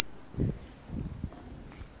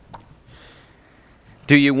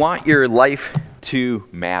Do you want your life to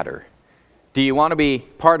matter? Do you want to be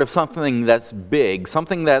part of something that's big,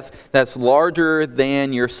 something that's larger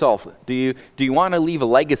than yourself? Do you want to leave a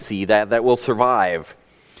legacy that will survive?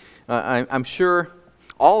 I'm sure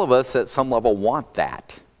all of us at some level want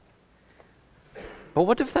that. But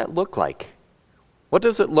what does that look like? What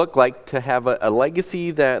does it look like to have a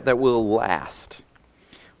legacy that will last?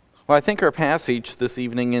 Well, I think our passage this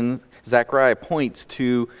evening in Zechariah points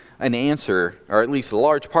to an answer, or at least a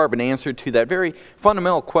large part of an answer to that very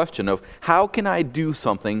fundamental question of how can I do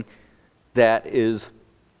something that is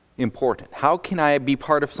important? How can I be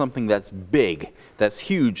part of something that's big, that's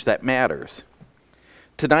huge, that matters?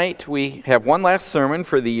 Tonight we have one last sermon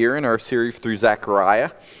for the year in our series through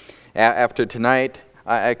Zechariah. After tonight,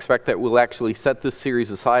 I expect that we'll actually set this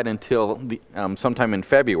series aside until sometime in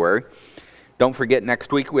February. Don't forget,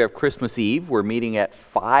 next week we have Christmas Eve. We're meeting at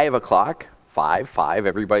 5 o'clock. 5,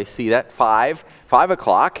 everybody see that? 5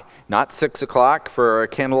 o'clock, not 6 o'clock for a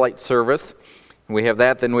candlelight service. We have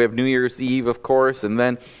that, then we have New Year's Eve, of course, and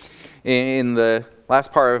then in the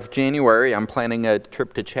last part of January, I'm planning a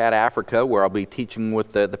trip to Chad, Africa, where I'll be teaching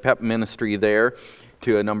with the PEP ministry there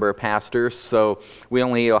to a number of pastors. So we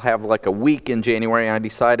only will have like a week in January, and I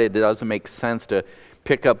decided it doesn't make sense to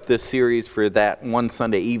pick up this series for that one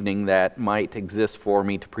Sunday evening that might exist for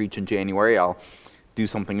me to preach in January. I'll do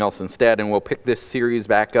something else instead, and we'll pick this series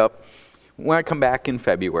back up when I come back in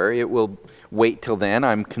February. It will wait till then,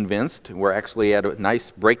 I'm convinced. We're actually at a nice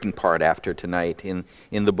breaking part after tonight in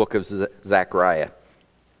the book of Zechariah.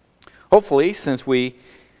 Hopefully, since we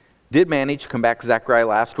did manage to come back to Zechariah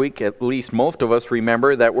last week, at least most of us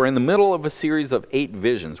remember that we're in the middle of a series of 8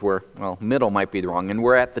 visions. Middle might be wrong, and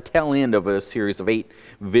we're at the tail end of a series of 8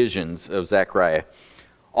 visions of Zechariah.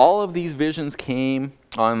 All of these visions came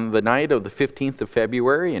on the night of the 15th of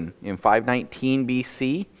February in 519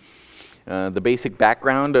 BC. The basic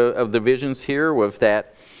background of the visions here was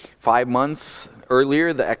that 5 months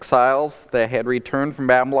earlier, the exiles that had returned from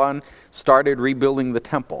Babylon started rebuilding the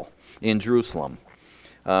temple in Jerusalem.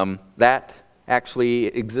 That actually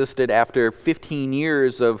existed after 15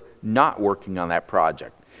 years of not working on that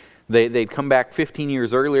project. They'd come back 15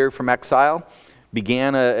 years earlier from exile,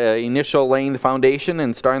 began a initial laying the foundation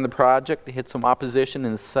and starting the project, hit some opposition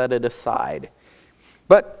and set it aside.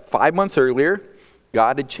 But 5 months earlier,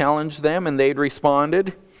 God had challenged them and they'd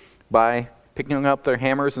responded by picking up their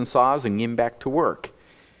hammers and saws and getting back to work.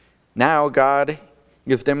 Now God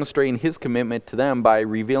is demonstrating his commitment to them by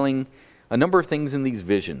revealing a number of things in these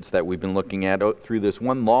visions that we've been looking at through this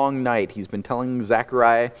one long night. He's been telling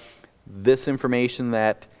Zechariah this information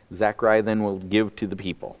that Zechariah then will give to the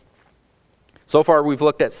people. So far, we've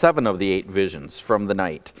looked at 7 of the 8 visions from the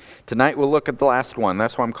night. Tonight, we'll look at the last one.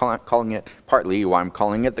 That's why I'm calling it, partly why I'm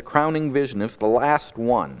calling it the crowning vision. It's the last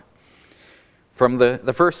one. From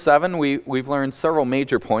the first 7, we've learned several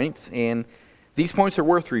major points, and these points are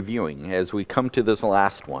worth reviewing as we come to this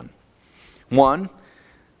last one. One,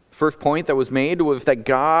 first point that was made was that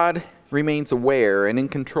God remains aware and in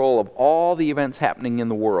control of all the events happening in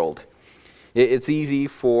the world. It's easy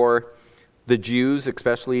for the Jews,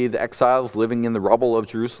 especially the exiles living in the rubble of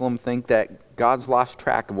Jerusalem, think that God's lost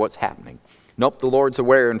track of what's happening. Nope, the Lord's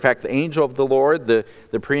aware. In fact, the angel of the Lord, the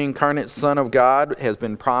pre-incarnate Son of God, has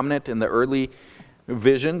been prominent in the early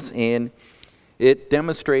visions, and it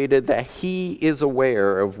demonstrated that he is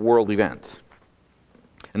aware of world events.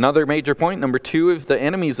 Another major point, number 2, is the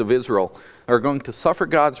enemies of Israel are going to suffer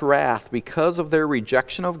God's wrath because of their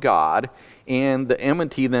rejection of God and the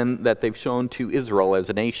enmity then that they've shown to Israel as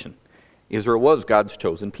a nation. Israel was God's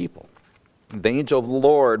chosen people. The angel of the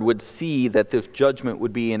Lord would see that this judgment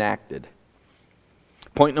would be enacted.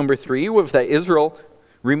 Point number 3 was that Israel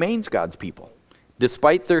remains God's people.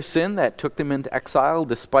 Despite their sin that took them into exile,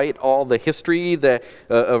 despite all the history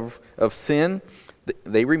of sin,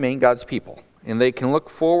 they remain God's people. And they can look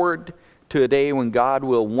forward to a day when God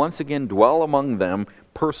will once again dwell among them,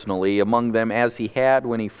 personally among them, as he had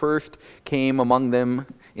when he first came among them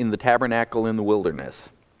in the tabernacle in the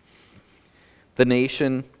wilderness. The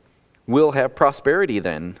nation will have prosperity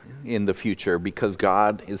then in the future because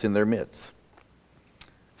God is in their midst.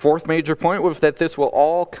 Fourth major point was that this will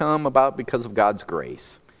all come about because of God's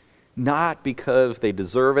grace. Not because they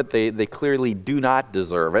deserve it. They clearly do not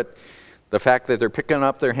deserve it. The fact that they're picking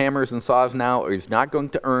up their hammers and saws now is not going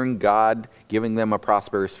to earn God giving them a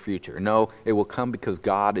prosperous future. No, it will come because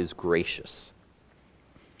God is gracious.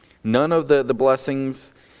 None of the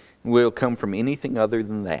blessings will come from anything other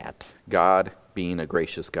than that. God being a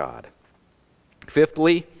gracious God.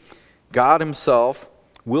 Fifthly, God himself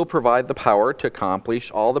will provide the power to accomplish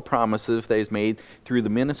all the promises that he's made through the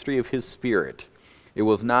ministry of his Spirit. It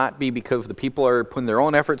will not be because the people are putting their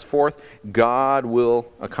own efforts forth. God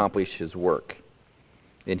will accomplish his work.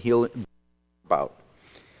 And he'll about.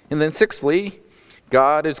 And then sixthly,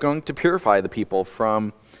 God is going to purify the people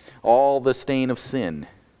from all the stain of sin.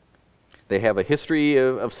 They have a history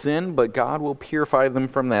of sin, but God will purify them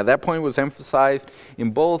from that. That point was emphasized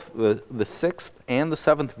in both the sixth and the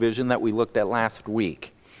seventh vision that we looked at last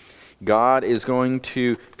week. God is going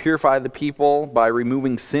to purify the people by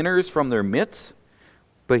removing sinners from their midst,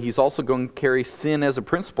 but he's also going to carry sin as a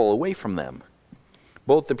principle away from them.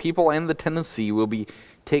 Both the people and the tendency will be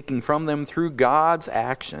taken from them through God's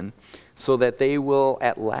action, so that they will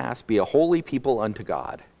at last be a holy people unto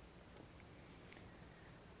God.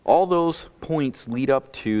 All those points lead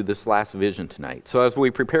up to this last vision tonight. So as we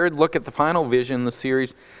prepare to look at the final vision in the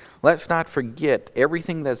series, let's not forget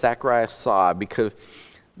everything that Zacharias saw, because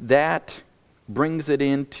that brings it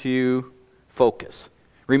into focus.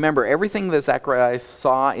 Remember, everything that Zacharias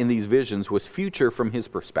saw in these visions was future from his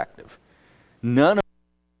perspective. None of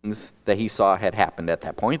the things that he saw had happened at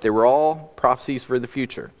that point. They were all prophecies for the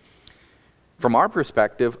future. From our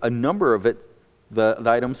perspective, a number of the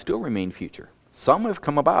items still remain future. Some have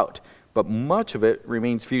come about, but much of it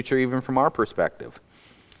remains future even from our perspective.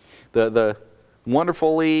 The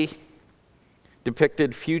wonderfully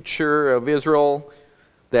depicted future of Israel,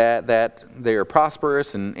 that they are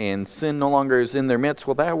prosperous and sin no longer is in their midst,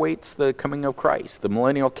 well, that awaits the coming of Christ, the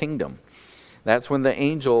millennial kingdom. That's when the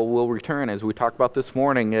angel will return, as we talked about this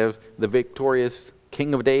morning, as the victorious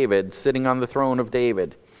King of David, sitting on the throne of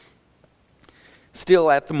David.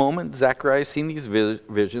 Still, at the moment, Zechariah is seeing these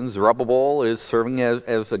visions. Zerubbabel is serving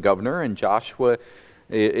as a governor, and Joshua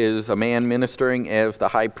is a man ministering as the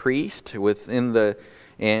high priest within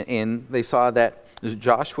and they saw that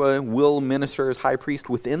Joshua will minister as high priest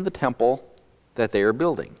within the temple that they are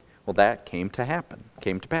building. Well, that came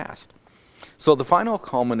to pass. So the final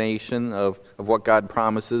culmination of what God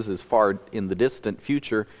promises is far in the distant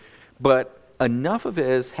future, but enough of it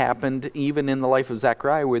has happened even in the life of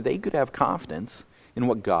Zechariah where they could have confidence in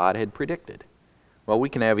what God had predicted. Well, we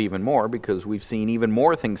can have even more because we've seen even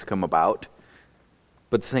more things come about,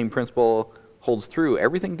 but the same principle holds true.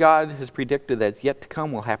 Everything God has predicted that's yet to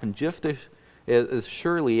come will happen just as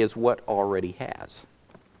surely as what already has.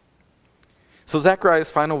 So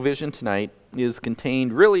Zechariah's final vision tonight is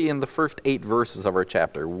contained really in the first 8 verses of our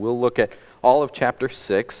chapter. We'll look at all of chapter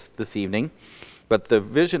 6 this evening. But the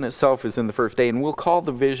vision itself is in the first 8, and we'll call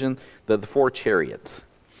the vision the 4 chariots.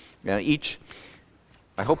 Now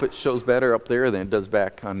I hope it shows better up there than it does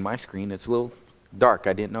back on my screen. It's a little dark.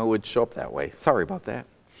 I didn't know it would show up that way. Sorry about that.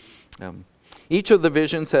 Each of the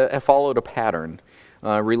visions have followed a pattern,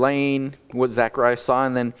 relaying what Zechariah saw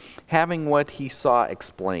and then having what he saw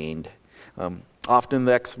explained. Often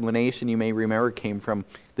the explanation, you may remember, came from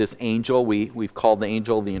this angel. We've called the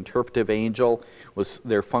angel the interpretive angel.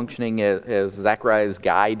 They're functioning as Zechariah's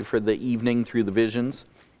guide for the evening through the visions.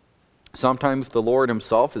 Sometimes the Lord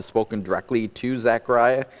himself has spoken directly to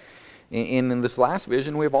Zechariah. And in this last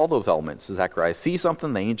vision, we have all those elements. Zechariah sees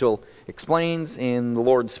something, the angel explains, and the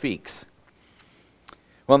Lord speaks.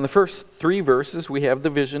 Well, in the first 3 verses, we have the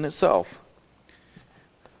vision itself.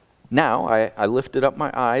 Now I lifted up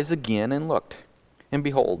my eyes again and looked, and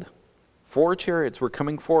behold, 4 chariots were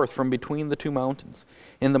coming forth from between the 2 mountains,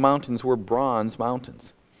 and the mountains were bronze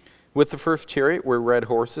mountains. With the first chariot were red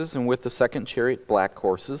horses, and with the second chariot black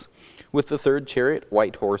horses, with the third chariot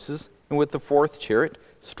white horses, and with the fourth chariot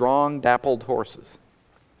strong dappled horses.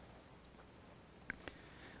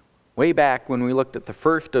 Way back when we looked at the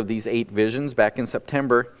first of these 8 visions back in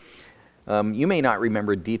September, you may not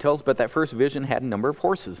remember details, but that first vision had a number of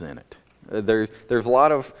horses in it. There's a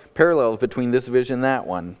lot of parallels between this vision and that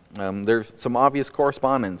one. There's some obvious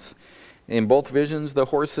correspondence. In both visions, the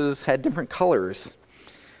horses had different colors.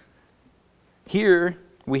 Here,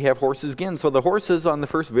 we have horses again. So the horses on the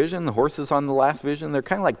first vision, the horses on the last vision, they're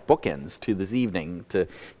kind of like bookends to this evening to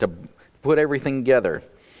put everything together.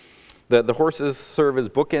 The horses serve as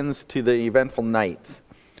bookends to the eventful nights.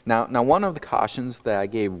 Now, one of the cautions that I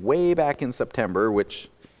gave way back in September, which,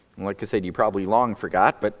 like I said, you probably long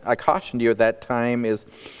forgot, but I cautioned you at that time, is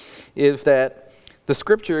that the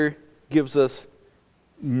Scripture gives us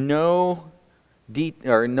no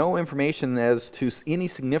information as to any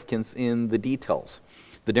significance in the details.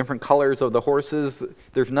 The different colors of the horses,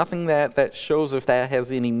 there's nothing that shows if that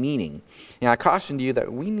has any meaning. And I cautioned you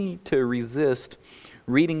that we need to resist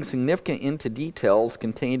reading significant into details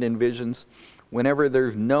contained in visions whenever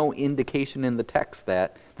there's no indication in the text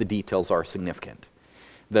that the details are significant.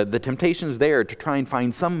 The temptation is there to try and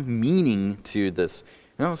find some meaning to this.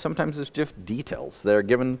 Sometimes it's just details that are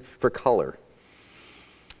given for color.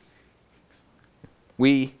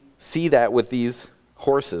 We see that with these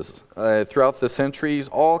horses. Throughout the centuries,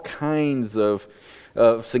 all kinds of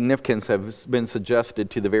significance have been suggested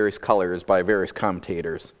to the various colors by various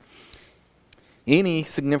commentators. Any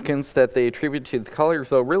significance that they attribute to the colors,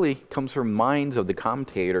 though, really comes from minds of the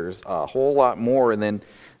commentators a whole lot more than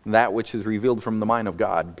that which is revealed from the mind of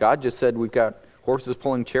God. God just said we've got horses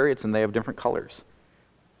pulling chariots and they have different colors.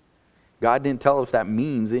 God didn't tell us that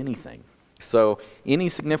means anything. So any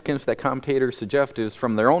significance that commentators suggest is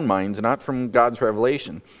from their own minds, not from God's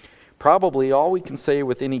revelation. Probably all we can say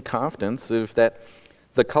with any confidence is that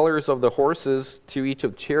the colors of the horses to each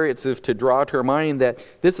of the chariots is to draw to our mind that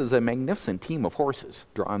this is a magnificent team of horses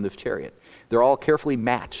drawing this chariot. They're all carefully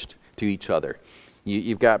matched to each other.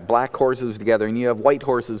 You've got black horses together, and you have white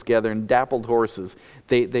horses together, and dappled horses.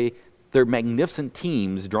 They're magnificent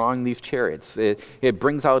teams drawing these chariots. It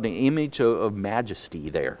brings out an image of majesty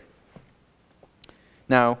there.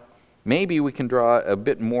 Now, maybe we can draw a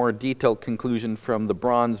bit more detailed conclusion from the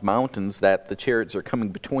bronze mountains that the chariots are coming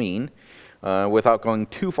between, without going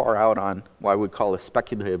too far out on what I would call a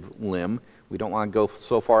speculative limb. We don't want to go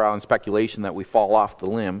so far out in speculation that we fall off the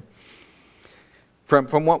limb.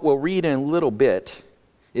 From what we'll read in a little bit,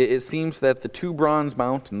 it seems that the two bronze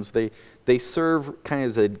mountains, they serve kind of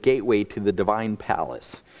as a gateway to the divine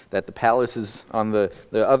palace, that the palace is on the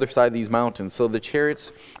other side of these mountains. So the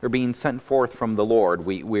chariots are being sent forth from the Lord.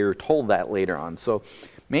 We're told that later on. So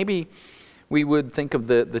maybe we would think of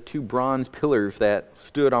the two bronze pillars that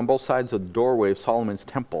stood on both sides of the doorway of Solomon's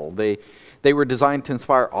temple. They were designed to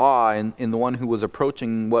inspire awe in the one who was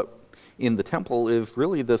approaching what in the temple is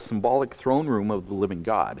really the symbolic throne room of the living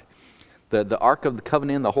God. The Ark of the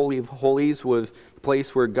Covenant, the Holy of Holies, was the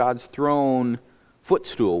place where God's throne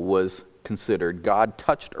footstool was considered. God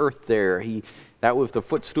touched earth there. That was the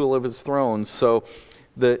footstool of his throne. So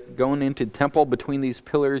going into the temple between these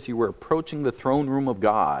pillars, you were approaching the throne room of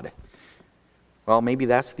God. Well, maybe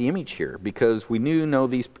that's the image here, because we know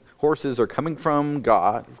these horses are coming from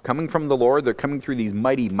God, coming from the Lord. They're coming through these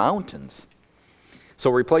mighty mountains. So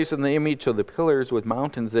replacing the image of the pillars with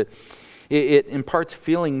mountains, it imparts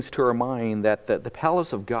feelings to our mind that the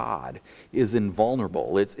palace of God is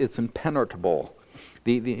invulnerable. It's impenetrable.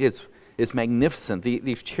 It's magnificent.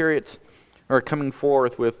 These chariots are coming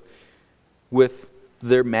forth with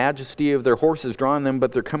their majesty of their horses drawing them,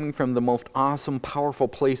 but they're coming from the most awesome, powerful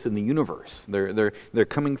place in the universe. They're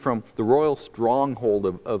coming from the royal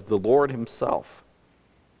stronghold of the Lord himself.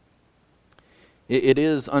 It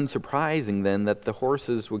is unsurprising then that the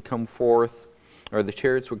horses would come forth, or the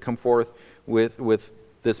chariots would come forth with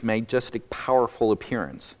this majestic, powerful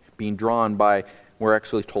appearance, being drawn by, we're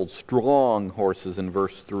actually told, strong horses in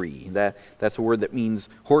verse 3. That's a word that means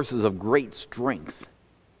horses of great strength.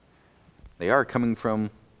 They are coming from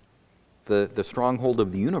the stronghold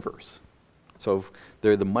of the universe. So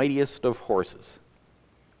they're the mightiest of horses.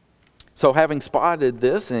 So having spotted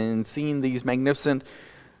this and seen these magnificent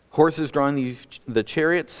horses drawing the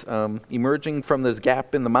chariots, emerging from this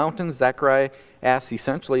gap in the mountains, Zechariah asks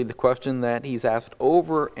essentially the question that he's asked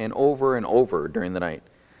over and over and over during the night.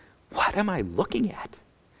 What am I looking at?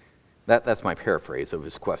 That's my paraphrase of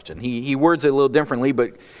his question. He words it a little differently,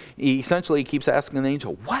 but he essentially keeps asking the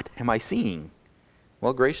angel, what am I seeing?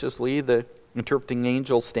 Well, graciously, the interpreting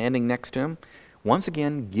angel standing next to him once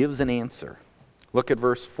again gives an answer. Look at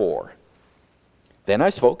verse 4. Then I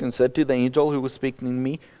spoke and said to the angel who was speaking to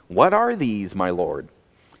me, what are these, my Lord?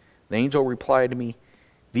 The angel replied to me,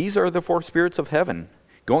 these are the four spirits of heaven,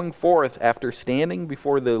 going forth after standing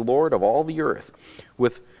before the Lord of all the earth,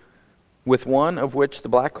 with one of which the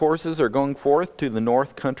black horses are going forth to the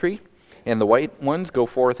north country, and the white ones go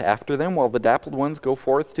forth after them, while the dappled ones go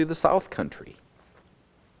forth to the south country.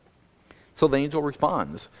 So the angel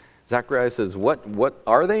responds. Zechariah says, what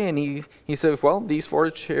are they? And he says, well, these four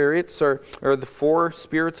chariots are the four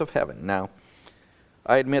spirits of heaven. Now,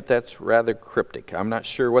 I admit that's rather cryptic. I'm not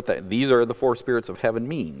sure what these are the four spirits of heaven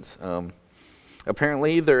means.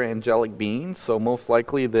 Apparently, they're angelic beings, so most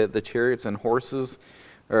likely the chariots and horses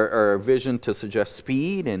are a vision to suggest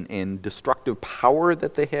speed and destructive power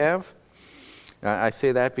that they have. I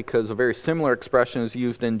say that because a very similar expression is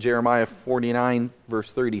used in Jeremiah 49,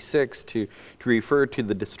 verse 36, to refer to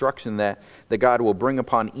the destruction that God will bring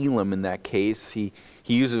upon Elam in that case. He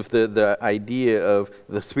uses the idea of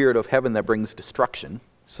the spirit of heaven that brings destruction.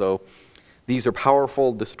 So these are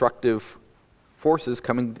powerful, destructive forces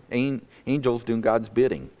coming, angels doing God's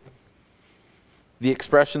bidding. The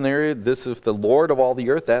expression there, this is the Lord of all the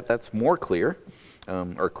earth, that's more clear,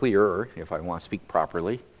 or clearer, if I want to speak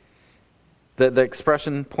properly. The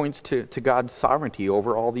expression points to God's sovereignty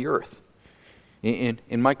over all the earth.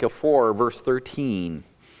 In Micah 4, verse 13,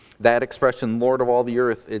 That expression, Lord of all the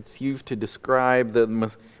earth, it's used to describe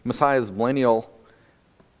the Messiah's millennial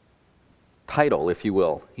title, if you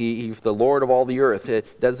will. He's the Lord of all the earth.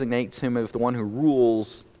 It designates him as the one who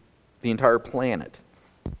rules the entire planet.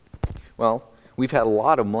 Well, we've had a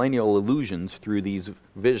lot of millennial allusions through these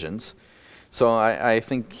visions. So I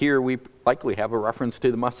think here we likely have a reference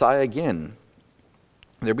to the Messiah again.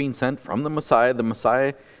 They're being sent from the Messiah. The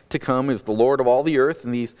Messiah to come is the Lord of all the earth,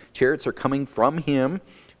 and these chariots are coming from him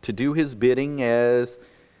to do his bidding as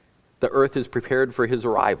the earth is prepared for his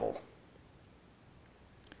arrival.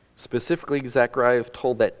 Specifically, Zechariah is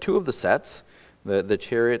told that two of the sets, the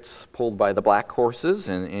chariots pulled by the black horses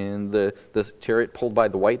and the chariot pulled by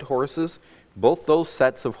the white horses, both those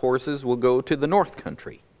sets of horses will go to the north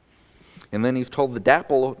country. And then he's told the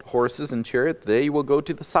dapple horses and chariot, they will go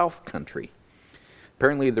to the south country.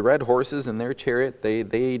 Apparently the red horses and their chariot,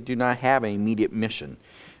 they do not have an immediate mission.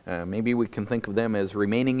 Maybe we can think of them as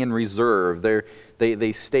remaining in reserve.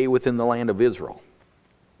 They stay within the land of Israel.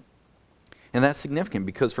 And that's significant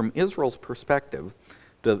because from Israel's perspective,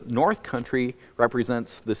 the north country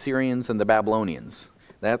represents the Syrians and the Babylonians.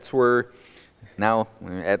 That's where, now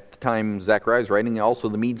at the time Zechariah is writing, also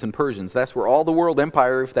the Medes and Persians. That's where all the world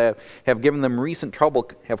empires that have given them recent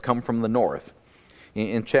trouble have come from the north.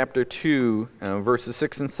 In chapter 2, verses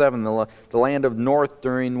 6 and 7, the land of north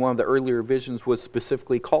during one of the earlier visions was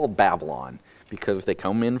specifically called Babylon because they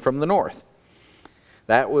come in from the north.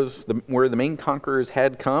 That was where the main conquerors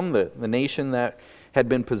had come, the nation that had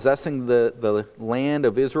been possessing the land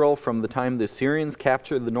of Israel from the time the Syrians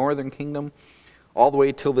captured the northern kingdom all the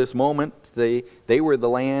way till this moment. They were the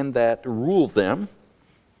land that ruled them.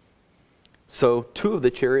 So two of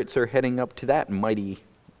the chariots are heading up to that mighty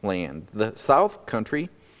land. The south country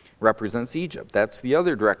represents Egypt. That's the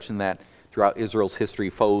other direction that throughout Israel's history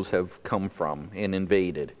foes have come from and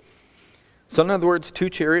invaded. So in other words, two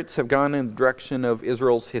chariots have gone in the direction of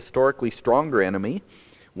Israel's historically stronger enemy,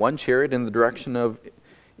 one chariot in the direction of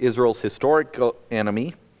Israel's historical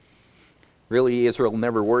enemy. Really, Israel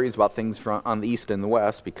never worries about things on the east and the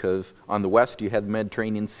west because on the west you had the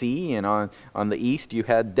Mediterranean Sea and on the east you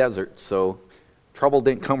had deserts. So trouble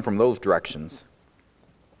didn't come from those directions.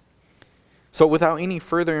 So without any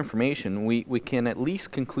further information, we can at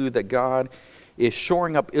least conclude that God is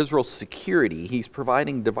shoring up Israel's security. He's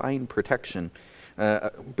providing divine protection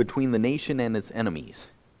between the nation and its enemies.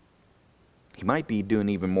 He might be doing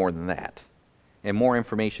even more than that. And more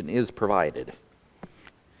information is provided.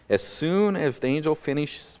 As soon as the angel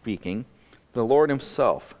finished speaking, the Lord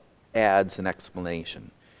himself adds an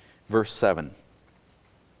explanation. Verse 7.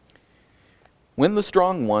 When the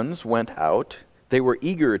strong ones went out, they were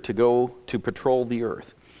eager to go to patrol the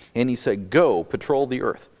earth. And he said, "Go, patrol the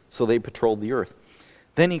earth." So they patrolled the earth.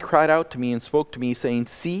 Then he cried out to me and spoke to me, saying,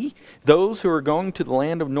 "See, those who are going to the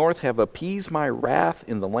land of north have appeased my wrath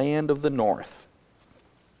in the land of the north."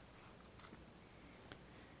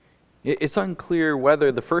 It's unclear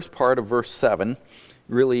whether the first part of verse 7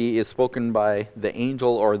 really is spoken by the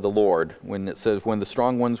angel or the Lord. When it says, when the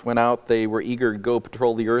strong ones went out, they were eager to go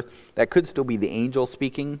patrol the earth. That could still be the angel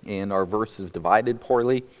speaking, and our verse is divided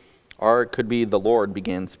poorly. Or it could be the Lord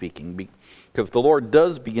began speaking. Because the Lord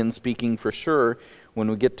does begin speaking for sure when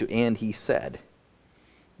we get to "and he said."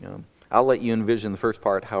 I'll let you envision the first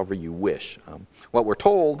part however you wish. What we're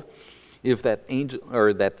told is that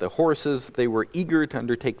the horses, they were eager to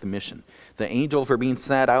undertake the mission. The angels are being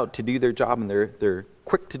sent out to do their job, and they're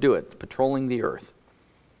quick to do it, patrolling the earth.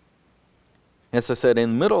 As I said, in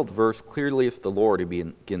the middle of the verse, clearly it's the Lord who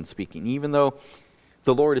begins speaking, even though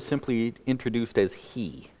the Lord is simply introduced as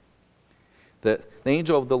He. The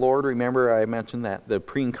angel of the Lord, remember I mentioned that the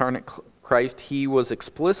pre-incarnate Christ, he was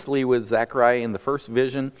explicitly with Zechariah in the first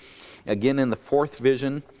vision, again in the fourth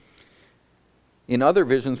vision. In other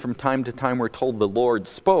visions from time to time we're told the Lord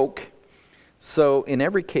spoke. So in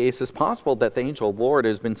every case it's possible that the angel of the Lord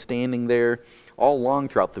has been standing there all along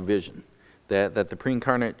throughout the vision. That the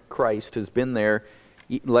pre-incarnate Christ has been there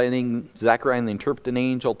letting Zechariah and the interpreting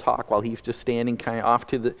angel talk while he's just standing kind of off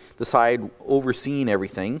to the side overseeing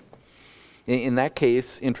everything. In that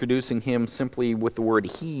case, introducing him simply with the word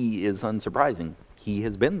 "he" is unsurprising. He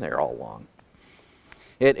has been there all along.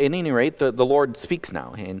 At any rate, the Lord speaks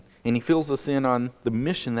now, and he fills us in on the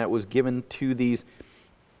mission that was given to these,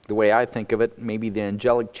 the way I think of it, maybe the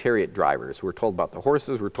angelic chariot drivers. We're told about the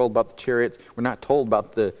horses, we're told about the chariots. We're not told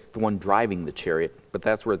about the one driving the chariot, but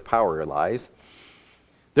that's where the power lies.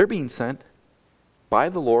 They're being sent by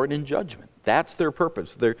the Lord in judgment. That's their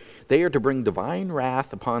purpose. They are to bring divine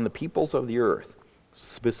wrath upon the peoples of the earth,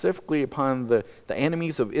 specifically upon the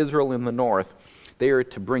enemies of Israel in the north. They are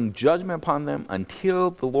to bring judgment upon them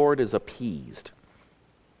until the Lord is appeased.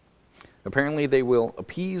 Apparently they will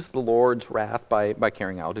appease the Lord's wrath by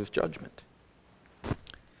carrying out his judgment.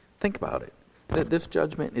 Think about it. That this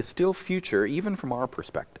judgment is still future, even from our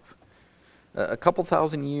perspective. A couple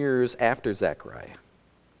thousand years after Zechariah.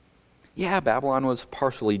 Yeah, Babylon was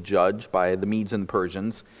partially judged by the Medes and the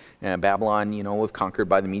Persians. Babylon, was conquered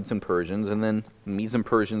by the Medes and Persians, and then the Medes and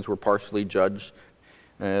Persians were partially judged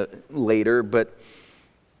later. But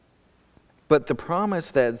the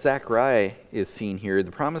promise that Zechariah is seeing here,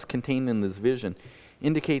 the promise contained in this vision,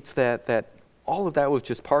 indicates that all of that was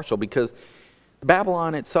just partial, because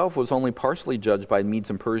Babylon itself was only partially judged by the Medes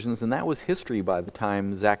and Persians, and that was history by the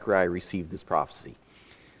time Zechariah received this prophecy.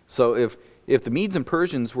 So if the Medes and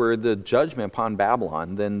Persians were the judgment upon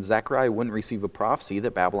Babylon, then Zechariah wouldn't receive a prophecy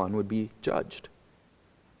that Babylon would be judged.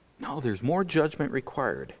 No, there's more judgment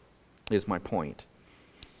required, is my point.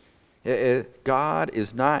 God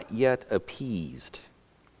is not yet appeased.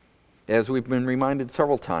 As we've been reminded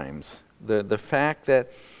several times, the fact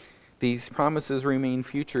that these promises remain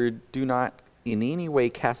future do not in any way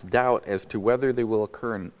cast doubt as to whether they will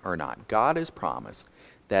occur or not. God has promised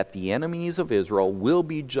that the enemies of Israel will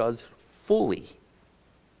be judged fully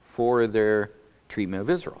for their treatment of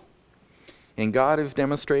Israel. And God has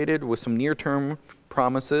demonstrated with some near-term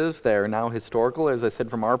promises that are now historical, as I said,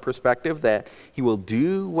 from our perspective, that he will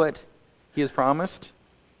do what he has promised.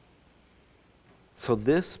 So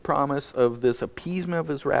this promise of this appeasement of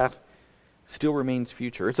his wrath still remains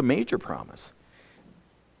future. It's a major promise.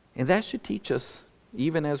 And that should teach us,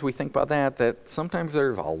 even as we think about that sometimes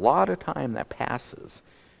there's a lot of time that passes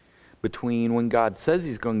between when God says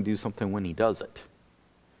he's going to do something when he does it.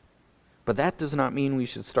 But that does not mean we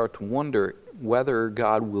should start to wonder whether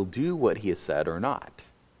God will do what he has said or not.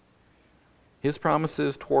 His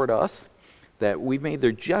promises toward us that we've made,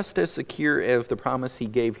 they're just as secure as the promise he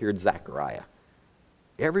gave here to Zechariah.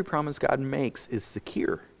 Every promise God makes is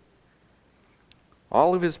secure.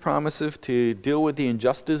 All of his promises to deal with the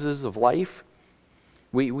injustices of life,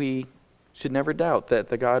 we should never doubt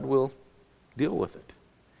that God will deal with it.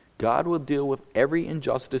 God will deal with every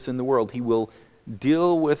injustice in the world. He will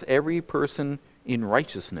deal with every person in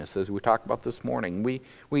righteousness, as we talked about this morning.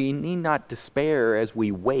 We need not despair as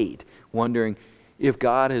we wait, wondering if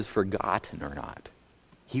God has forgotten or not.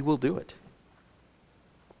 He will do it.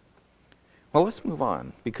 Well, let's move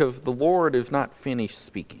on, because the Lord is not finished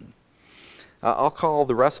speaking. I'll call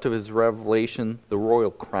the rest of his revelation the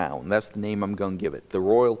royal crown. That's the name I'm going to give it, the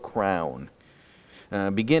royal crown.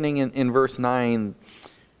 Beginning in verse 9,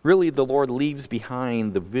 really the Lord leaves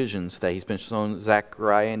behind the visions that he's been shown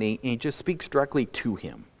Zechariah, and he just speaks directly to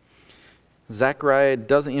him. Zechariah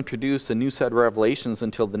doesn't introduce a new set of revelations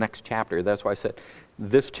until the next chapter. That's why I said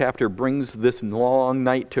this chapter brings this long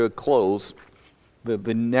night to a close.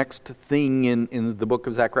 The next thing in the book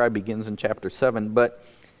of Zechariah begins in chapter 7, but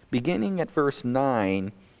beginning at verse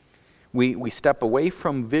 9, we step away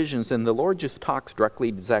from visions, and the Lord just talks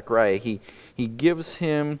directly to Zechariah. He gives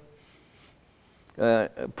him a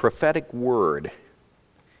prophetic word.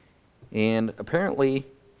 And apparently,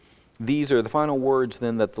 these are the final words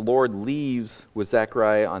then that the Lord leaves with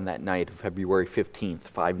Zechariah on that night of February 15th,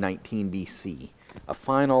 519 BC. A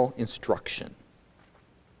final instruction.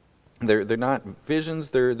 They're not visions,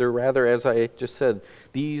 they're rather, as I just said,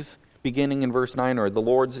 these beginning in verse 9 are the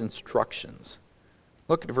Lord's instructions.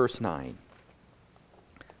 Look at verse 9.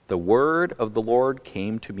 The word of the Lord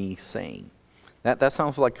came to me saying. That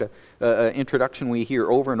sounds like an introduction we hear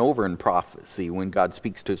over and over in prophecy when God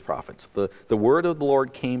speaks to his prophets. The word of the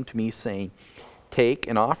Lord came to me saying, take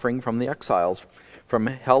an offering from the exiles, from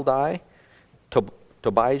Heldai,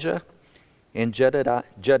 Tobijah, and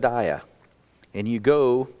Jediah, and you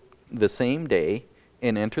go the same day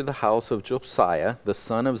and enter the house of Josiah, the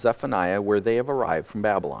son of Zephaniah, where they have arrived from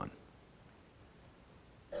Babylon.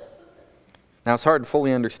 Now, it's hard to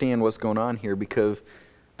fully understand what's going on here because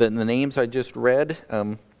the names I just read,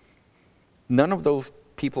 none of those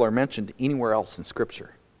people are mentioned anywhere else in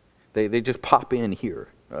Scripture. They just pop in here.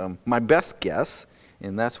 My best guess,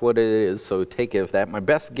 and that's what it is, so take it as that, my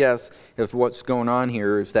best guess is what's going on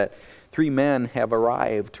here is that 3 men have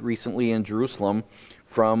arrived recently in Jerusalem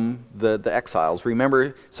from the exiles.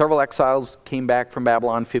 Remember, several exiles came back from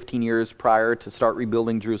Babylon 15 years prior to start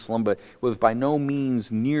rebuilding Jerusalem, but it was by no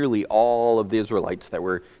means nearly all of the Israelites that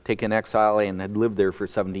were taken exile and had lived there for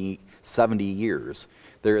 70 years.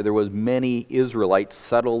 There was many Israelites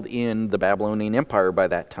settled in the Babylonian Empire by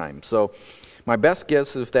that time. So my best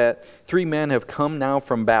guess is that 3 men have come now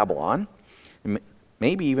from Babylon,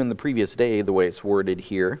 maybe even the previous day, the way it's worded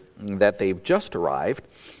here, that they've just arrived.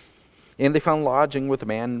 And they found lodging with a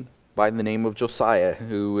man by the name of Josiah,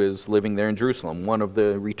 who is living there in Jerusalem, one of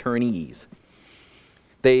the returnees.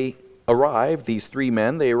 They arrived, these three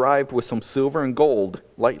men, they arrived with some silver and gold,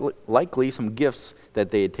 likely some gifts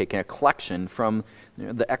that they had taken, a collection from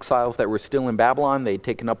the exiles that were still in Babylon. They had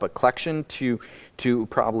taken up a collection to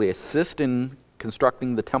probably assist in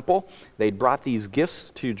constructing the temple. They'd brought these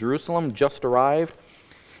gifts to Jerusalem, just arrived.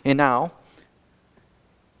 And now,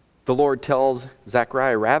 the Lord tells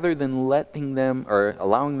Zechariah, rather than letting them or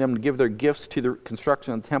allowing them to give their gifts to the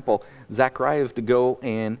construction of the temple, Zechariah is to go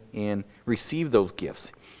and receive those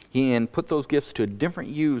gifts and put those gifts to a different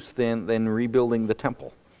use than rebuilding the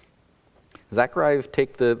temple. Zechariah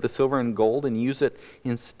take the silver and gold and use it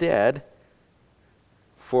instead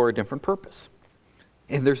for a different purpose.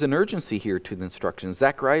 And there's an urgency here to the instructions.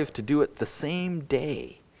 Zechariah is to do it the same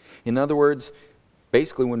day. In other words,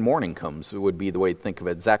 basically when morning comes, it would be the way to think of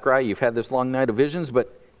it. Zechariah, you've had this long night of visions,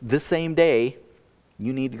 but this same day,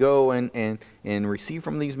 you need to go and receive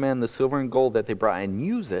from these men the silver and gold that they brought and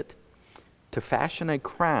use it to fashion a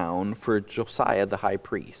crown for Josiah the high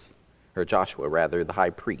priest, or Joshua rather, the high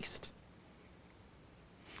priest.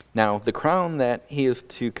 Now, the crown that he is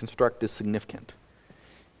to construct is significant.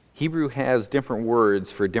 Hebrew has different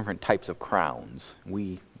words for different types of crowns.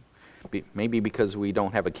 Maybe because we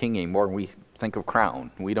don't have a king anymore, we think of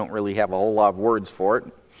crown. We don't really have a whole lot of words for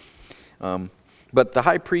it. But the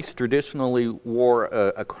high priest traditionally wore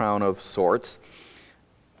a crown of sorts.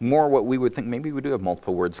 More what we would think, maybe we do have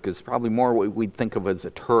multiple words, because probably more what we'd think of as a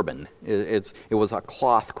turban. It was a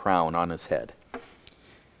cloth crown on his head.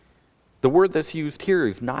 The word that's used here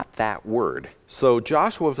is not that word. So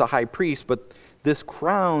Joshua was a high priest, but this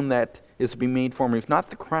crown that is to be made for him is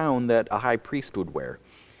not the crown that a high priest would wear.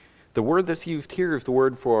 The word that's used here is the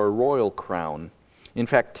word for a royal crown. In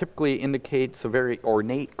fact, typically indicates a very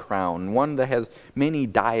ornate crown, one that has many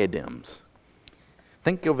diadems.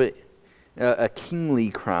 Think of it, a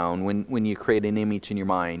kingly crown when you create an image in your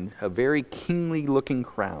mind, a very kingly looking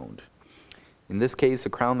crown. In this case, a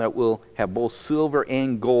crown that will have both silver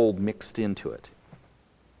and gold mixed into it.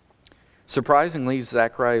 Surprisingly,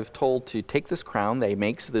 Zechariah is told to take this crown that he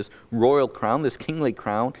makes, this royal crown, this kingly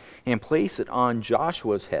crown, and place it on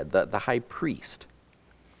Joshua's head, the high priest.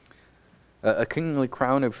 A kingly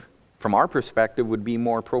crown, from our perspective, would be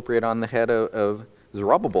more appropriate on the head of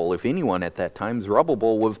Zerubbabel, if anyone at that time.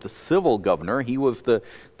 Zerubbabel was the civil governor. He was the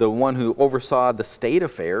one who oversaw the state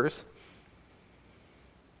affairs.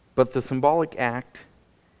 But the symbolic act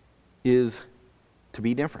is to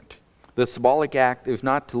be different. The symbolic act is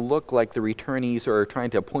not to look like the returnees are trying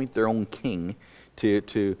to appoint their own king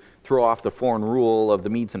to throw off the foreign rule of the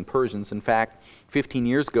Medes and Persians. In fact, 15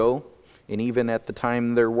 years ago, and even at the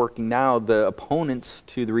time they're working now, the opponents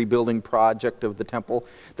to the rebuilding project of the temple,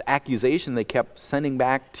 the accusation they kept sending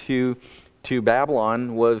back to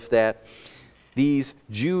Babylon was that these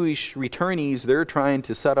Jewish returnees, they're trying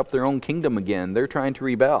to set up their own kingdom again. They're trying to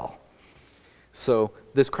rebel. So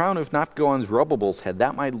this crown is not to go on Zerubbabel's head.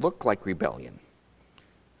 That might look like rebellion.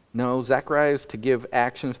 No, Zechariah is to give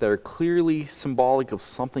actions that are clearly symbolic of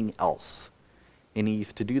something else. And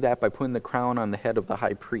he's to do that by putting the crown on the head of the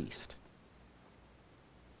high priest.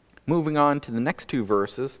 Moving on to the next two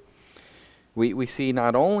verses, we see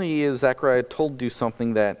not only is Zechariah told to do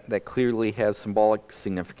something that clearly has symbolic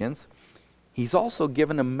significance, he's also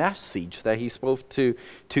given a message that he's supposed to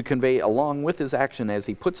convey along with his action as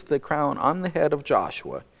he puts the crown on the head of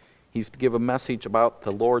Joshua. He's to give a message about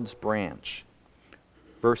the Lord's branch.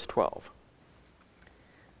 Verse 12.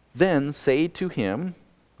 Then say to him,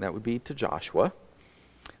 that would be to Joshua,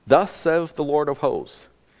 thus says the Lord of hosts,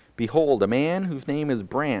 behold, a man whose name is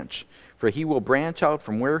Branch, for he will branch out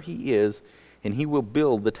from where he is, and he will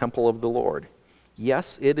build the temple of the Lord.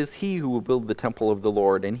 Yes, it is he who will build the temple of the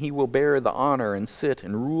Lord, and he will bear the honor and sit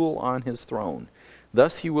and rule on his throne.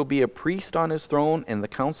 Thus he will be a priest on his throne, and the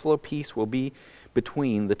council of peace will be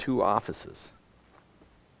between the two offices.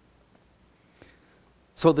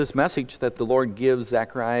 So this message that the Lord gives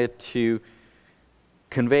Zechariah to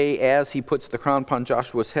convey as he puts the crown upon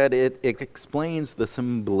Joshua's head, it explains the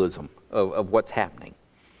symbolism of what's happening.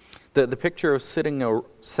 The picture of setting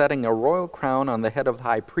a royal crown on the head of the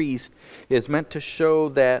high priest is meant to show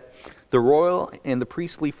that the royal and the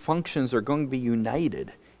priestly functions are going to be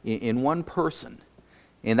united in one person,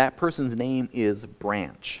 and that person's name is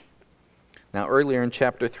Branch. Now, earlier in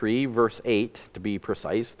chapter 3, verse 8, to be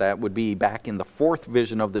precise, that would be back in the fourth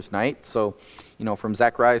vision of this night. So, from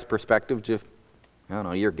Zechariah's perspective, just, I don't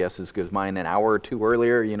know, your guess is as good as mine, an hour or two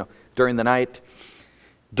earlier, during the night.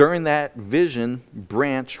 During that vision,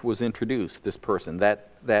 Branch was introduced, this person.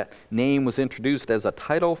 That name was introduced as a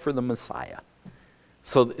title for the Messiah.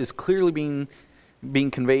 So it's clearly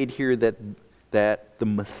being conveyed here that the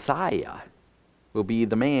Messiah will be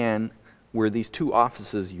the man where these two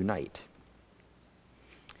offices unite.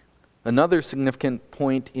 Another significant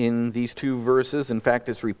point in these two verses, in fact,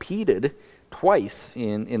 it's repeated twice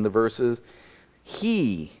in the verses,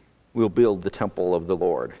 he will build the temple of the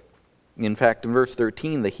Lord. In fact, in verse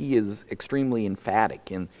 13, the he is extremely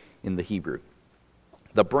emphatic in the Hebrew.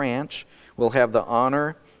 The branch will have the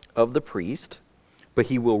honor of the priest, but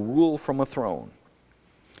he will rule from a throne.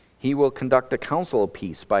 He will conduct a council of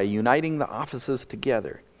peace by uniting the offices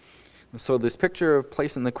together. So this picture of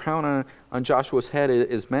placing the crown on Joshua's head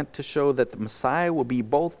is meant to show that the Messiah will be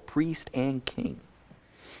both priest and king.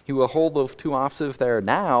 He will hold those two offices that are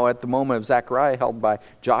now, at the moment of Zechariah, held by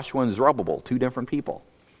Joshua and Zerubbabel, two different people.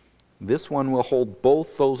 This one will hold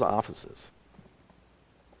both those offices.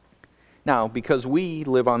 Now, because we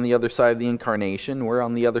live on the other side of the incarnation, we're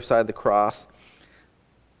on the other side of the cross,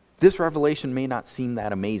 this revelation may not seem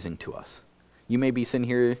that amazing to us. You may be sitting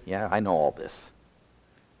here, yeah, I know all this.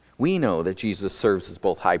 We know that Jesus serves as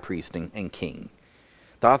both high priest and king.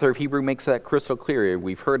 The author of Hebrew makes that crystal clear.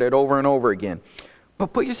 We've heard it over and over again.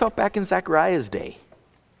 But put yourself back in Zechariah's day.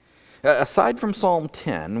 Aside from Psalm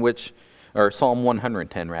 10, or Psalm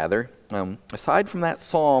 110 rather, aside from that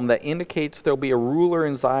psalm that indicates there'll be a ruler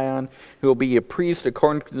in Zion who will be a priest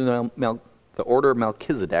according to the order of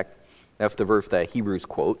Melchizedek, that's the verse that Hebrews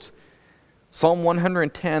quotes, Psalm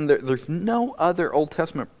 110, there's no other Old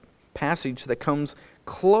Testament passage that comes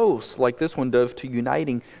close like this one does to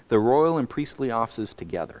uniting the royal and priestly offices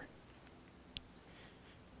together.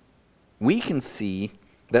 We can see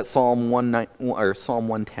that Psalm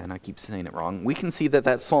 110, I keep saying it wrong, we can see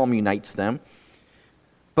that psalm unites them.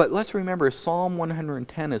 But let's remember, Psalm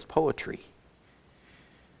 110 is poetry.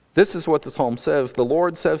 This is what the psalm says. The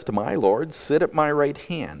Lord says to my Lord, sit at my right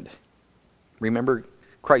hand. Remember,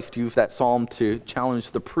 Christ used that psalm to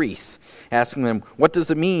challenge the priests, asking them, what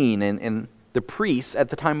does it mean? And the priests at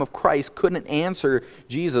the time of Christ couldn't answer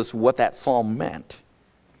Jesus what that psalm meant.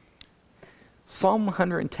 Psalm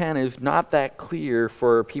 110 is not that clear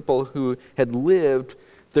for people who had lived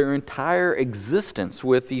their entire existence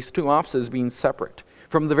with these two offices being separate.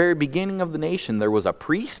 From the very beginning of the nation, there was a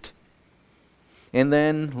priest, and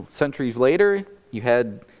then centuries later, you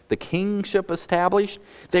had the kingship established.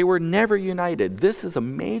 They were never united. This is a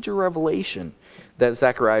major revelation that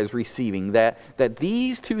Zechariah is receiving, that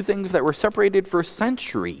these two things that were separated for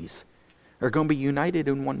centuries are going to be united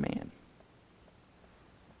in one man.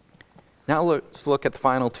 Now let's look at the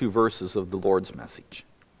final two verses of the Lord's message,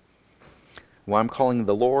 what I'm calling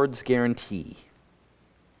the Lord's guarantee.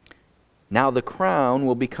 Now the crown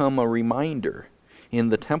will become a reminder in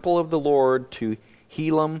the temple of the Lord to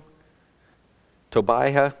Helem,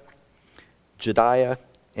 Tobiah, Jedaiah,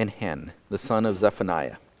 and Hen, the son of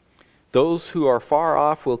Zephaniah. Those who are far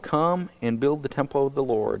off will come and build the temple of the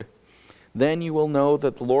Lord. Then you will know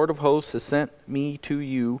that the Lord of hosts has sent me to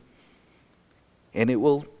you, and it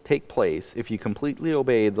will take place if you completely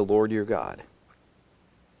obey the Lord your God.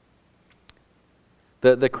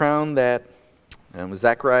 The crown that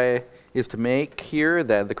Zechariah is to make here,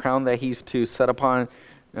 that the crown that he's to set upon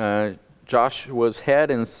Joshua's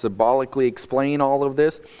head and symbolically explain all of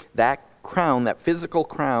this, that crown, that physical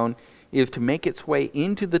crown, is to make its way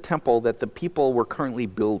into the temple that the people were currently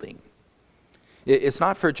building. It's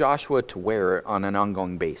not for Joshua to wear it on an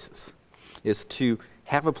ongoing basis. It's to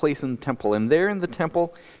have a place in the temple. And there in the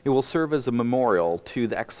temple, it will serve as a memorial to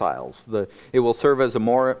the exiles. It will serve as a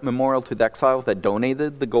memorial to the exiles that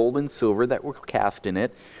donated the gold and silver that were cast in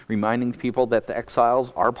it, reminding people that the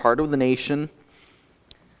exiles are part of the nation.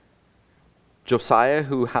 Josiah,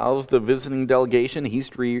 who housed the visiting delegation, he's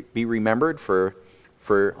to be remembered for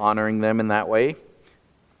honoring them in that way.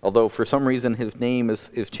 Although for some reason his name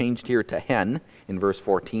is changed here to Hen in verse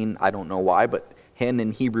 14. I don't know why, but Hen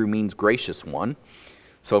in Hebrew means gracious one.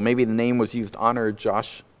 So maybe the name was used to honor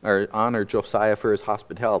Josiah for his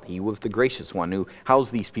hospitality. He was the gracious one who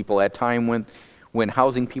housed these at a time when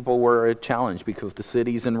housing people were a challenge because the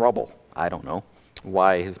city's in rubble. I don't know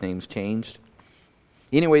why his name's changed.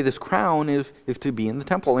 Anyway, this crown is to be in the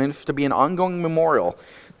temple, and it's to be an ongoing memorial.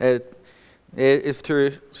 It is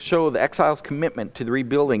to show the exiles' commitment to the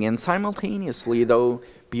rebuilding, and simultaneously, though,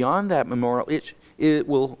 beyond that memorial, it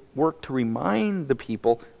will work to remind the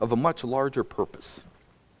people of a much larger purpose.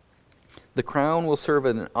 The crown will serve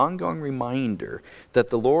as an ongoing reminder that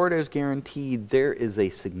the Lord has guaranteed there is a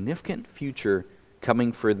significant future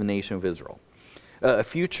coming for the nation of Israel. A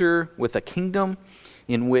future with a kingdom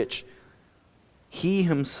in which He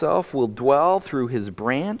Himself will dwell through His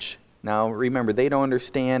branch. Now remember, they don't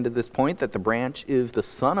understand at this point that the branch is the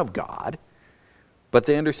Son of God, but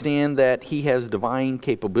they understand that He has divine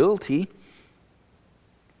capability,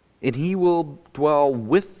 and He will dwell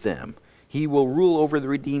with them. He will rule over the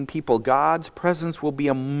redeemed people. God's presence will be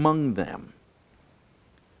among them.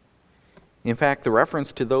 In fact, the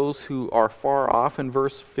reference to those who are far off in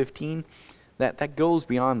verse 15, that goes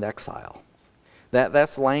beyond exile.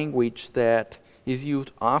 That's language that is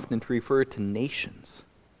used often to refer to nations.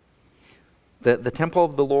 The temple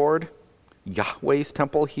of the Lord, Yahweh's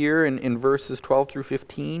temple here in verses 12 through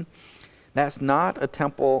 15, that's not the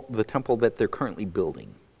temple that they're currently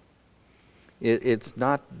building. It's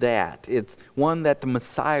not that. It's one that the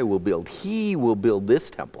Messiah will build. He will build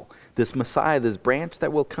this temple. This Messiah, this branch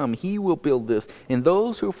that will come, he will build this. And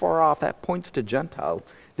those who are far off, that points to Gentiles,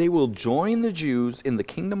 they will join the Jews in the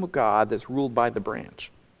kingdom of God that's ruled by the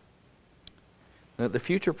branch. Now, the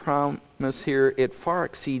future promise here, it far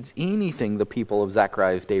exceeds anything the people of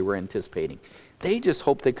Zechariah's day were anticipating. They just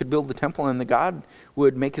hoped they could build the temple and that God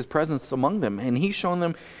would make his presence among them. And he's shown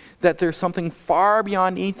them that there's something far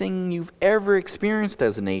beyond anything you've ever experienced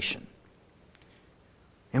as a nation.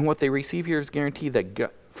 And what they receive here is guarantee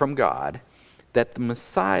that from God that the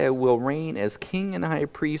Messiah will reign as king and high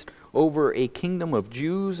priest over a kingdom of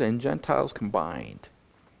Jews and Gentiles combined.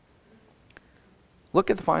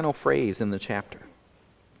 Look at the final phrase in the chapter.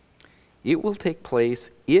 It will take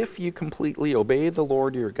place if you completely obey the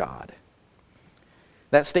Lord your God.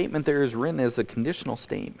 That statement there is written as a conditional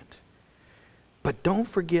statement. But don't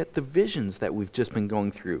forget the visions that we've just been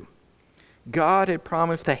going through. God had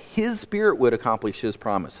promised that his Spirit would accomplish his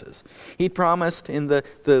promises. He promised in the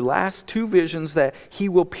last two visions that he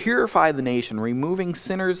will purify the nation, removing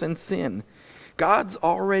sinners and sin. God's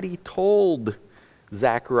already told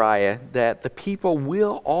Zechariah that the people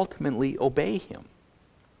will ultimately obey him.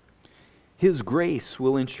 His grace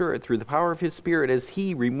will ensure it through the power of his Spirit as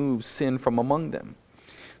he removes sin from among them.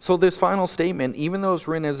 So this final statement, even though it's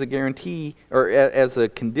written as a guarantee, or as a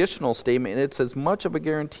conditional statement, it's as much of a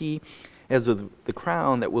guarantee as of the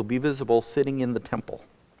crown that will be visible sitting in the temple.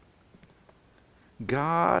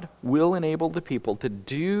 God will enable the people to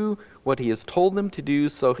do what he has told them to do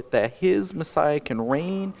so that his Messiah can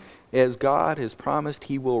reign as God has promised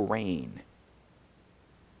he will reign.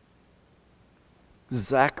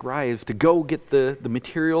 Zechariah is to go get the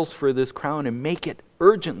materials for this crown and make it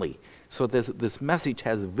urgently so that this message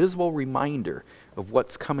has a visible reminder of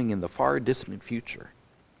what's coming in the far distant future.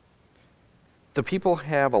 The people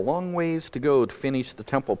have a long ways to go to finish the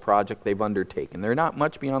temple project they've undertaken. They're not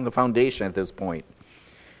much beyond the foundation at this point.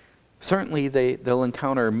 Certainly they'll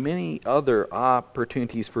encounter many other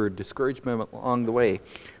opportunities for discouragement along the way.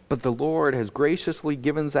 But the Lord has graciously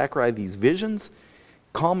given Zechariah these visions,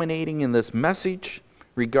 culminating in this message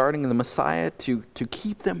regarding the Messiah to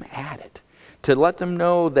keep them at it, to let them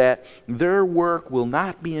know that their work will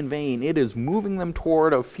not be in vain. It is moving them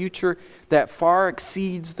toward a future that far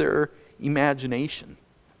exceeds their imagination.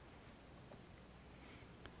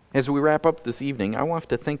 As we wrap up this evening, I want us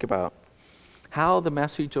to think about how the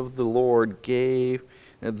message of the Lord gave,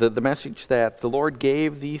 the message that the Lord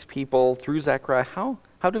gave these people through Zechariah, how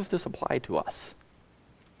does this apply to us?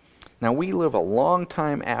 Now, we live a long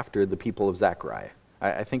time after the people of Zechariah.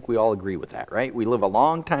 I think we all agree with that, right? We live a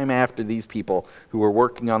long time after these people who were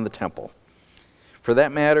working on the temple. For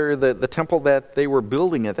that matter, the temple that they were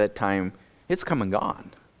building at that time, it's come and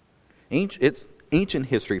gone. It's ancient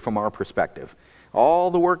history from our perspective. All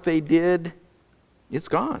the work they did, it's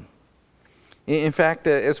gone. In fact,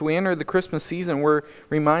 as we enter the Christmas season, we're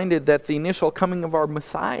reminded that the initial coming of our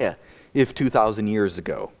Messiah is 2,000 years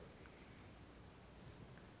ago.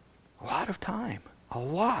 A lot of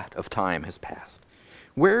time has passed.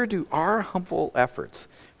 Where do our humble efforts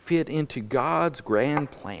fit into God's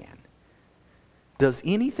grand plan? Does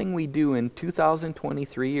anything we do in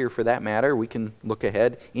 2023, or for that matter, we can look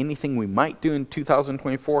ahead, anything we might do in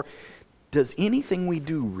 2024, does anything we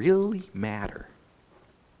do really matter?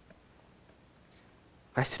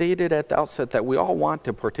 I stated at the outset that we all want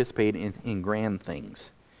to participate in grand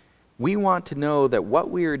things. We want to know that what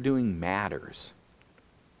we are doing matters.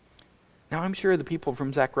 Now, I'm sure the people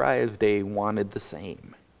from Zechariah's day wanted the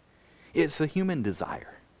same. It's a human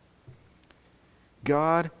desire.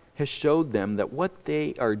 God has showed them that what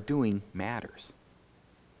they are doing matters.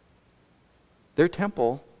 Their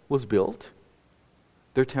temple was built.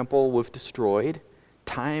 Their temple was destroyed.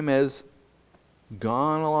 Time has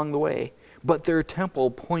gone along the way. But their temple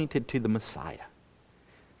pointed to the Messiah.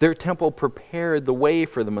 Their temple prepared the way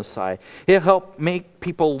for the Messiah. It helped make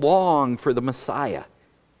people long for the Messiah.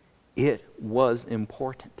 It was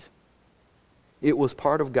important. It was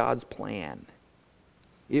part of God's plan.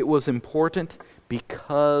 It was important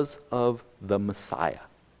because of the Messiah.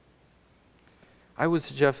 I would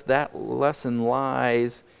suggest that lesson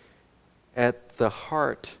lies at the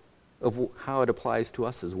heart of how it applies to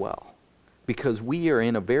us as well. because we are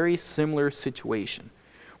in a very similar situation.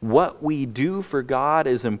 What we do for God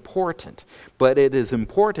is important, but it is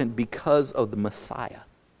important because of the Messiah.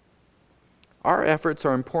 Our efforts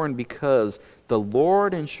are important because the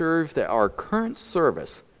Lord ensures that our current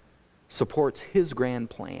service supports His grand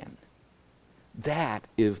plan. That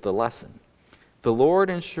is the lesson. The Lord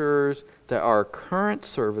ensures that our current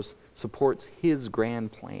service supports His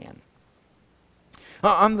grand plan.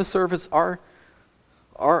 On the surface, our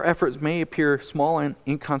efforts may appear small and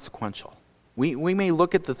inconsequential. We may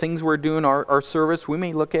look at the things we're doing, our service, we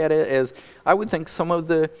may look at it as, I would think some of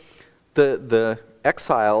the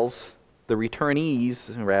exiles, the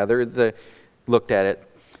returnees rather, looked at it.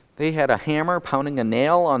 They had a hammer pounding a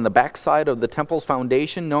nail on the backside of the temple's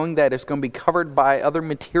foundation, knowing that it's going to be covered by other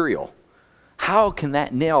material. How can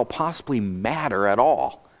that nail possibly matter at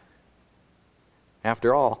all?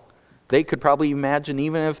 After all, they could probably imagine,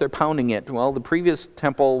 even if they're pounding it, well, the previous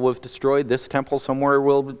temple was destroyed, this temple somewhere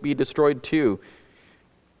will be destroyed too.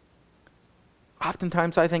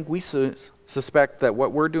 Oftentimes I think we suspect that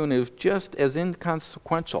what we're doing is just as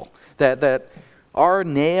inconsequential, that our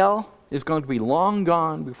nail is going to be long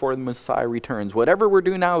gone before the Messiah returns. Whatever we're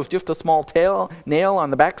doing now is just a small nail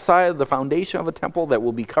on the backside of the foundation of a temple that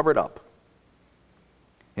will be covered up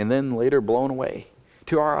and then later blown away.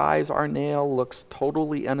 To our eyes, our nail looks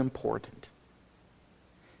totally unimportant.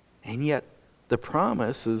 And yet, the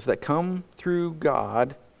promises that come through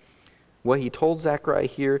God, what He told Zechariah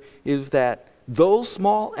here, is that those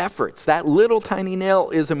small efforts, that little tiny nail,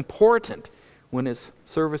 is important when it's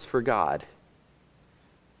service for God.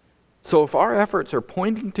 So if our efforts are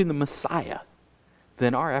pointing to the Messiah,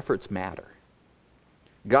 then our efforts matter.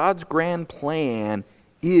 God's grand plan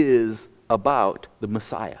is about the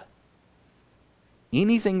Messiah.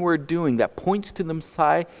 Anything we're doing that points to the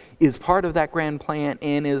Messiah is part of that grand plan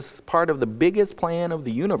and is part of the biggest plan of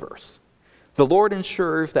the universe. The Lord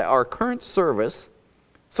ensures that our current service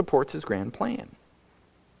supports His grand plan.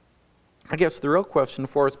 I guess the real question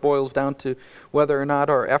for us boils down to whether or not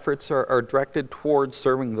our efforts are directed towards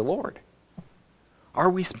serving the Lord. Are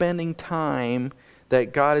we spending time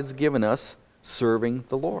that God has given us serving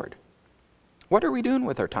the Lord? What are we doing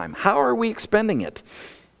with our time? How are we expending it?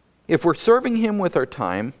 If we're serving Him with our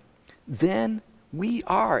time, then we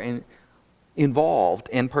are involved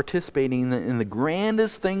and participating in the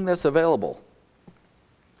grandest thing that's available.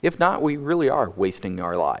 If not, we really are wasting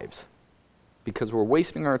our lives, because we're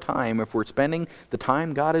wasting our time if we're spending the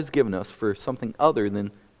time God has given us for something other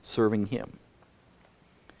than serving Him.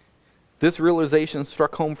 This realization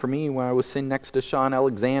struck home for me when I was sitting next to Sean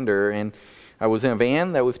Alexander, and I was in a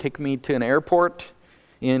van that was taking me to an airport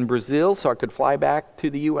in Brazil so I could fly back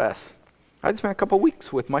to the U.S. I'd spent a couple of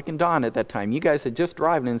weeks with Mike and Don at that time. You guys had just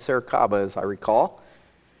arrived in Sorocaba, as I recall.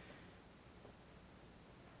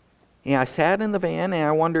 And I sat in the van and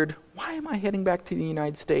I wondered, why am I heading back to the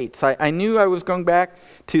United States? I knew I was going back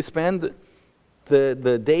to spend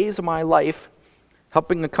the days of my life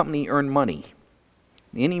helping a company earn money.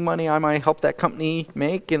 Any money I might help that company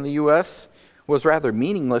make in the U.S. was rather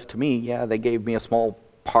meaningless to me. Yeah, they gave me a small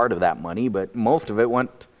part of that money, but most of it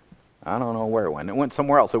went, I don't know where it went. It went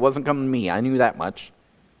somewhere else. It wasn't coming to me. I knew that much.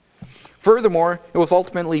 Furthermore, it was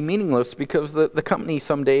ultimately meaningless because the company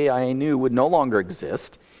someday I knew would no longer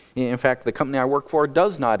exist. In fact, the company I work for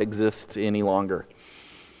does not exist any longer.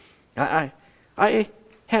 I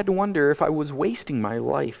had to wonder if I was wasting my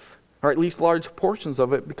life, or at least large portions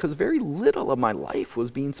of it, because very little of my life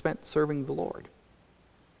was being spent serving the Lord.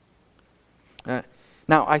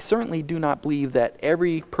 Now, I certainly do not believe that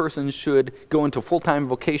every person should go into full-time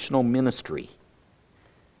vocational ministry.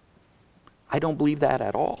 I don't believe that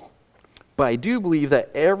at all. But I do believe that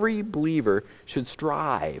every believer should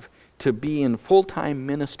strive to be in full-time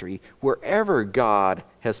ministry wherever God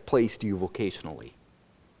has placed you vocationally.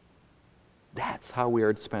 That's how we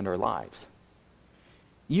are to spend our lives.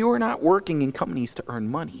 You are not working in companies to earn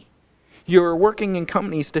money. You are working in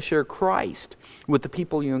companies to share Christ with the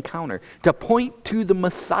people you encounter, to point to the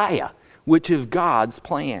Messiah, which is God's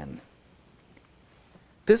plan.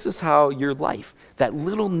 This is how your life, that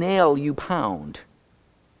little nail you pound,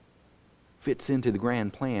 fits into the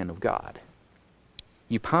grand plan of God.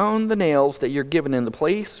 You pound the nails that you're given in the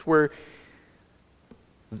place where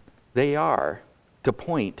they are to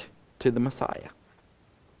point to the Messiah.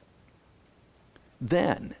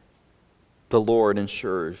 Then the Lord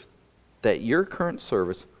ensures that your current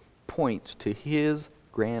service points to His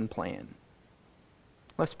grand plan.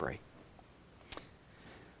 Let's pray.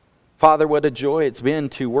 Father, what a joy it's been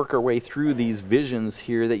to work our way through these visions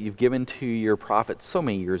here that you've given to your prophet so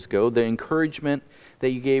many years ago, the encouragement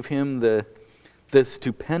that you gave him, the the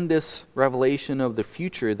stupendous revelation of the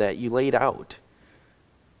future that you laid out.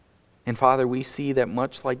 And Father, we see that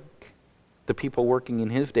much like the people working in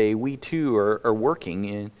his day, we too are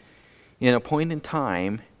working in a point in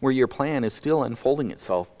time where your plan is still unfolding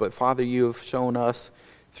itself. But Father, you have shown us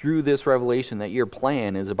through this revelation that your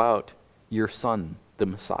plan is about your Son, the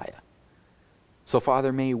Messiah. So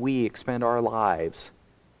Father, may we expend our lives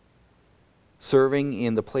serving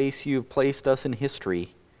in the place you've placed us in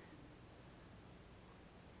history,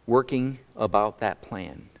 working about that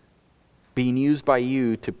plan, being used by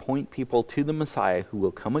you to point people to the Messiah who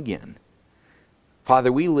will come again.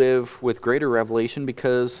 Father, we live with greater revelation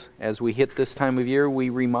because as we hit this time of year, we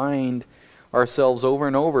remind ourselves over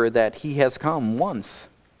and over that he has come once,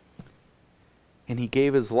 and he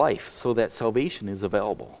gave his life so that salvation is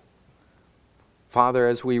available. Father,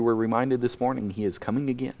 as we were reminded this morning, he is coming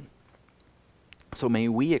again. So may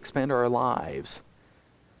we expend our lives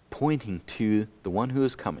pointing to the one who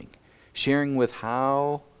is coming, sharing with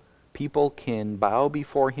how people can bow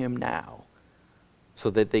before him now so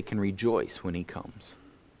that they can rejoice when he comes.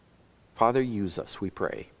 Father, use us, we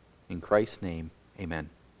pray. In Christ's name, amen.